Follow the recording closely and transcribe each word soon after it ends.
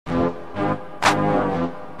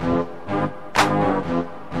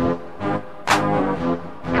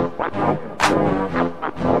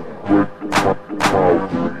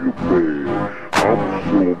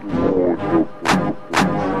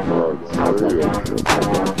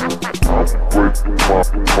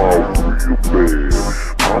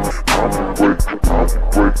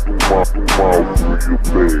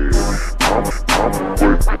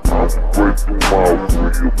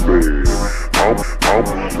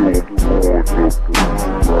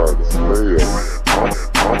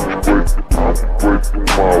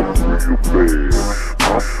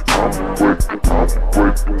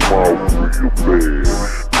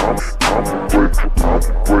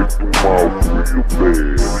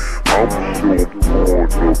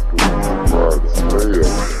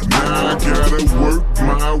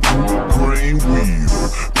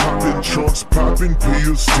Popping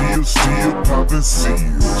pills, still popping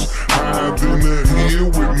seals. High in the hill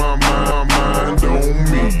with my mind on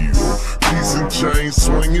meal. Piece and chain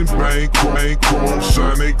swinging, bank, chrome,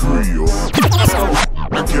 shiny grill.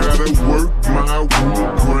 I gotta work my wood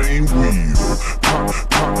grain wheel.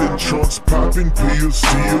 Popping trunks, popping pills,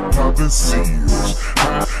 still popping seals.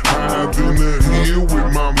 High in the hill with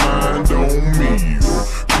my mind on meal.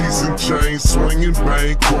 Piece and chain swinging,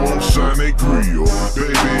 bank, chrome, shiny grill.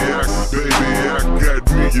 Baby, I got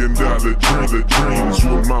 $1 million dreams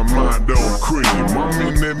with my mind on cream. I'm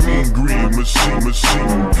in that mean green machine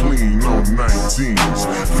clean on 19s.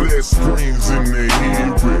 Flat screens in the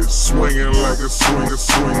head, swinging like a swing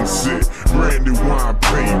set. Brandy wine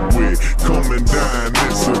paint wet, coming down,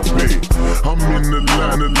 it's a bet. I'm in the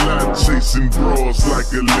line chasing bras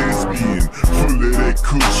like a lesbian. Full of that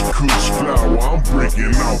kush flower, I'm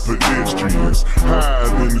breaking off pedestrians. High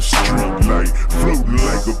in the street light, floating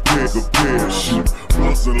like a parachute.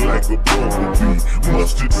 Buzzing like a bumblebee,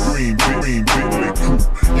 mustard green Bentley coupe.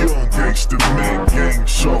 Young gangster man, gang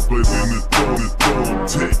sharper than a thumb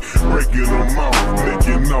tech. Breaking them off,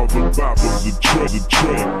 making all the boppers a track.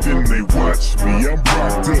 Then they watch me, I'm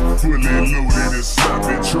rocked up, fully loaded and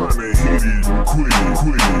sloppy, trying to hit it and quit it.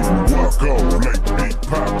 Walk off like big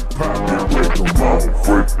pop and break them off.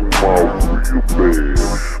 Break them off real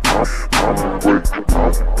bad. I'm break them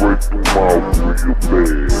off real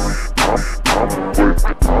bad. I'm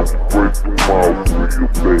break them off real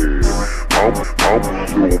bad. I'm so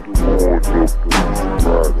torn up, right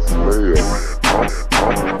slab.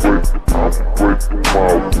 I'm break them off real bad. I'm break them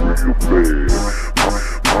off real bad.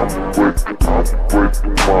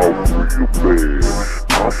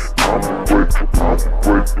 I'm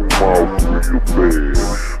break them off real bad.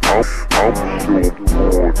 I'm so torn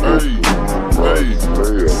up, right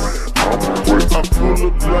slab. I pull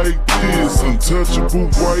up like this, untouchable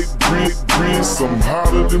white wrist. I'm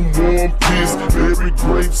hotter than warm piss, every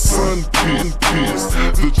grape sun kiss.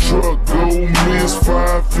 The truck go miss,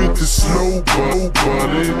 550 slow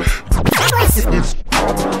bunny.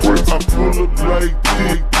 I pull up like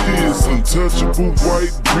this, untouchable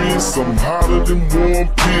white wrist. I'm hotter than warm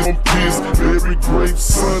piss, every grape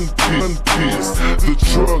sun kiss. The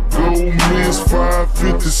truck go miss,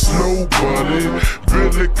 550 slow bunny.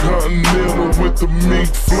 Billy Continental with the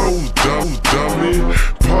meat flows, dummy.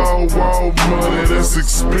 Power wall money, that's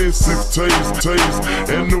expensive taste.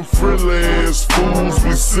 And them friendly ass fools,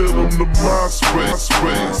 we sell them to my space.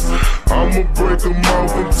 I'ma break them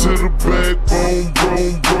off until the backbone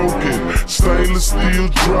broken. Stainless steel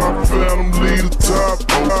drop, phantom lead the top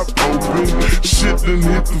open. Shit done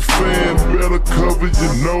hit the fan, better cover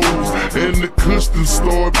your nose. And the cushion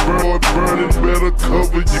start burning, better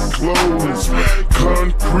cover your clothes.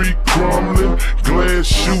 Concrete crumbling, glass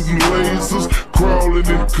shooting lasers, crawling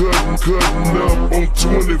and cutting up on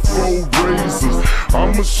 24 razors.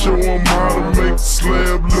 I'ma show them how to make the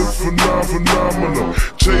slab look phenomenal.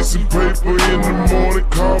 Chasing paper in the morning,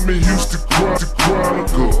 call me Houston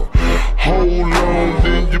Chronicle. Hold on,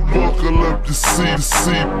 then you buckle up the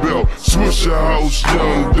seatbelt. Swisher House,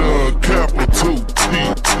 Young Done, capital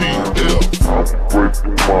TTL. I'm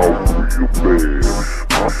breaking off real bad.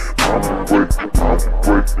 I'm breaking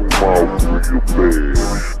off real bad.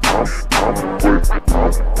 I'm breaking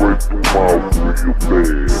off real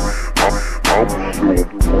bad. I'm so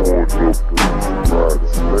torn up, right slab. I'm breaking off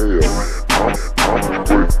real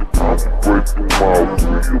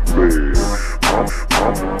bad.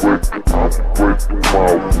 I'm breaking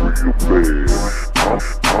off real bad.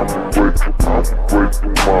 I'm breaking off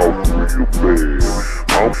real bad.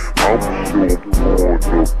 I'm so torn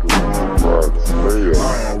up, right slab.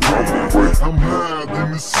 I'm higher than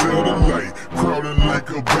the satellite, crowding like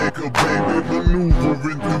like a baby,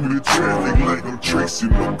 maneuvering through the traffic like I'm Tracy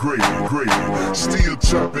McGrady. Still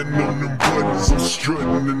chopping on them buttons, I'm strutting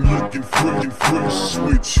and looking fresh.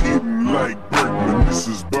 Switch hitting like Bergman, this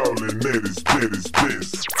is ballin' at his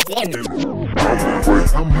best.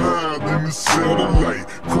 I'm higher than the satellite,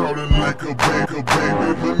 crawling like a baby,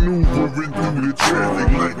 maneuvering through the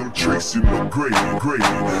traffic like I'm Tracy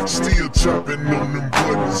McGrady. Still chopping on them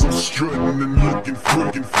buttons, I'm strutting and looking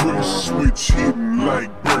fresh. Switch hitting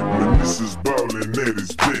like Bergman, this is ballin' at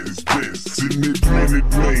his best. In it Minute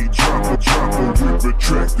Maid, dropper with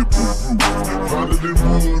retractable roof. Hotter than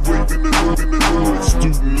wood, waving the hood,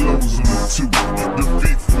 student lows on the tooth. The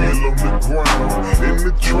fifth wheel on the ground, and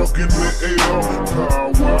the truck in the air.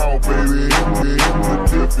 Power wow, baby, I'm the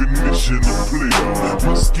definition of player.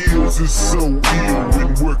 My skills is so ill when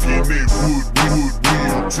working at wood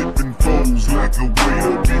wheel, tipping foes like a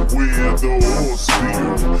waiter. Beware the horse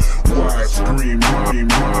feel. Widescreen,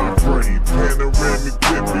 mind frame, panoramic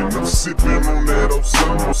dipping. I'm sipping on that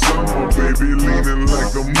summer, baby, leaning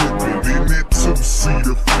like I'm whipping. In that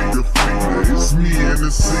two-seater, feeder. It's me and the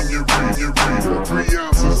senorita. 3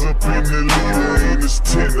 ounces up in the liter, ain't it's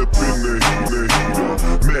 10 up in the heater.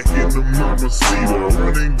 Mac in the mamacita,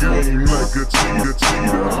 running game like a cheetah.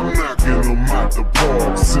 I'm knocking them out the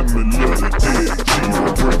park, similar to dead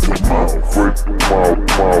cheetah. Break them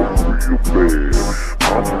out real bad.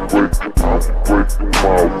 I'm break them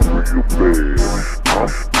out real bad.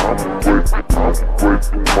 I'm break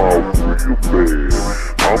them out real bad.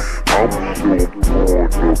 I'm sure born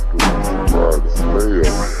up with try to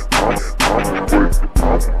slab. I'm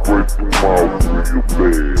break them out real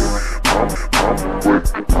bad. I'm break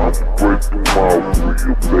them out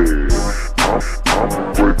real bad. I'm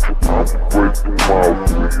break them out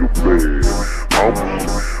real bad.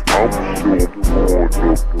 I'm sure born up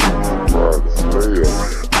with try to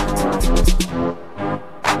slab.